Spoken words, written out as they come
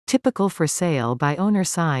Typical for sale by owner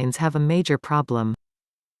signs have a major problem.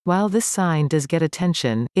 While this sign does get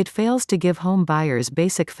attention, it fails to give home buyers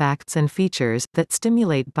basic facts and features that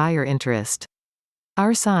stimulate buyer interest.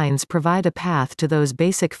 Our signs provide a path to those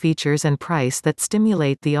basic features and price that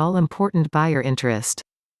stimulate the all-important buyer interest.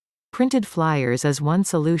 Printed flyers is one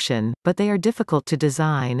solution, but they are difficult to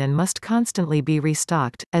design and must constantly be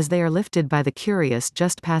restocked, as they are lifted by the curious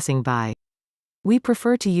just passing by. We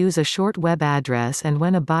prefer to use a short web address, and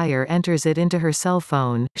when a buyer enters it into her cell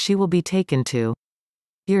phone, she will be taken to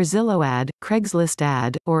your Zillow ad, Craigslist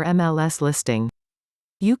ad, or MLS listing.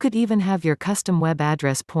 You could even have your custom web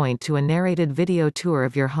address point to a narrated video tour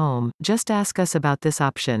of your home. Just ask us about this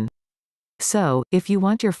option. So, if you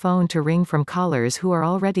want your phone to ring from callers who are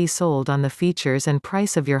already sold on the features and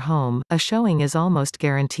price of your home, a showing is almost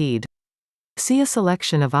guaranteed. See a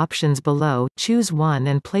selection of options below, choose one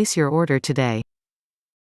and place your order today.